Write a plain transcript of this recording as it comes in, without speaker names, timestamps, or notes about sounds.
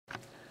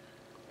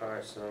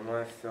Alright, so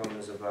my film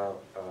is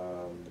about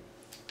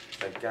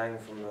a gang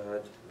from the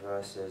hood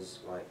versus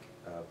like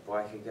a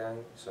biker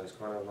gang. So it's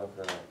kind of like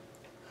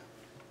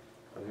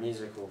a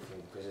musical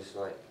thing because it's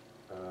like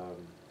a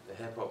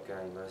hip hop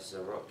gang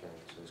versus a rock gang.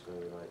 So it's going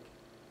to be like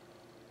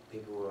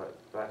people like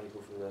black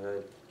people from the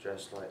hood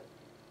dressed like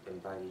in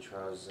baggy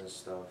trousers and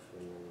stuff,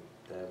 and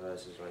their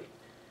versus like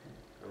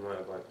a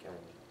motorbike gang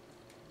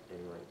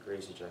in like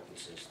greasy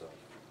jackets and stuff.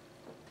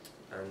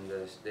 And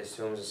this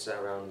film is set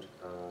around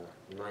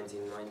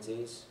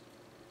 1990s.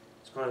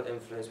 It's kind of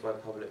influenced by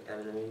Public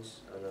Enemies,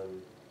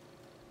 and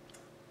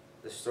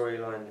the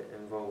storyline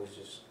involves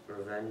just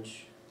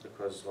revenge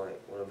because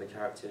like one of the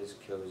characters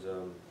kills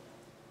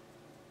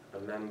a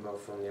member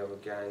from the other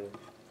gang,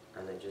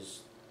 and it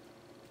just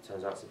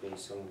turns out to be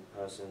some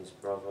person's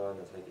brother, and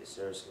they take it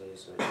seriously,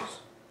 so it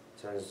just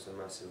turns into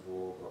a massive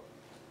war. But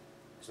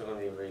it's not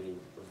going to be really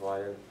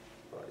violent,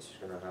 but it's just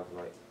going to have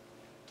like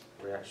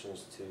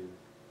reactions to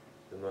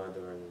the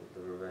murder and the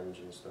revenge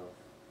and stuff.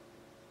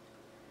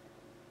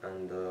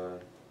 And I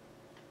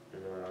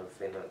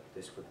think that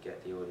this would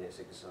get the audience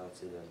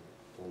excited and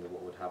wonder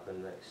what would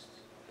happen next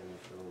in the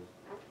film.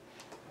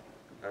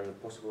 And the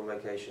possible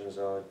locations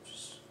are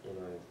just,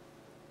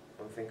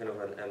 I'm thinking of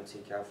an empty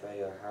cafe,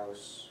 a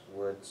house,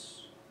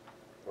 woods,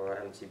 or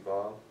an empty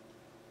bar.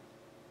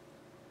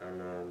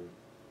 And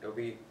it'll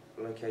be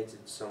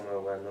located somewhere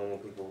where normal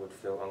people would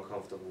feel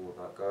uncomfortable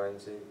about going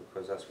to,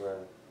 because that's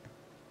where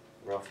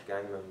rough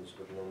gang members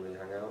would normally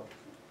hang out.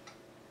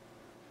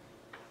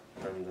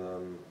 And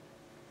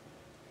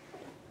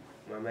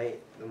my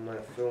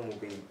film will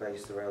be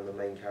based around the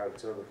main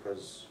character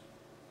because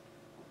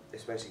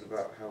it's basically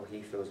about how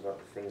he feels about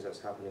the things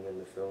that's happening in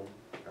the film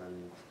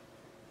and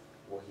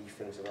what he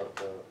thinks about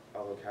the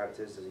other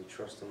characters. Does he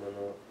trust them or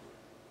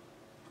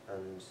not?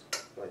 And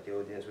like the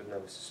audience would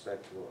never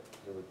suspect what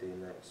he would do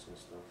next and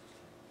stuff.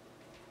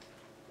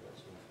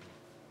 That's my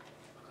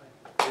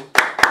film.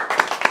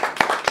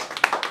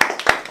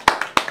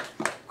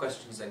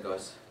 Questions then,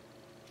 guys?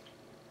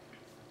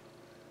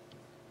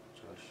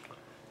 Josh.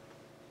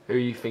 Who are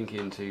you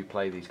thinking to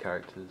play these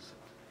characters?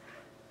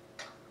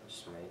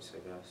 Just mates, I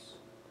guess.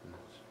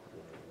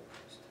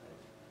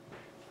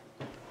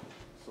 What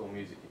sort of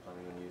music you're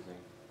planning on using?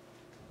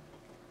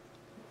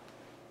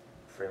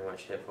 Pretty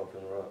much hip hop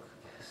and rock,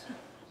 I guess.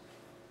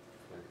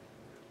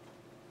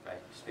 Okay,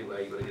 just be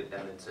aware you've got to get it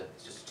down into,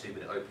 it's just a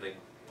 2-minute opening.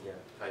 Yeah.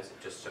 Okay, so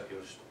just so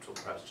you're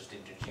perhaps just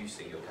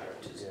introducing your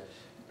characters. Yes.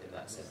 In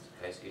that sense,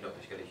 okay, so you're not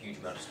going to get a huge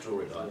amount of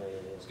storyline.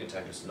 Yeah. It's going to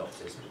take a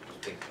synopsis, but just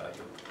think about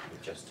it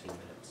with just 2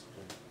 minutes.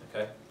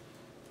 Okay?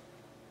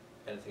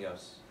 Anything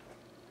else?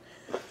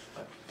 Right.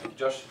 Thank you,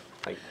 Josh.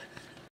 Thank you.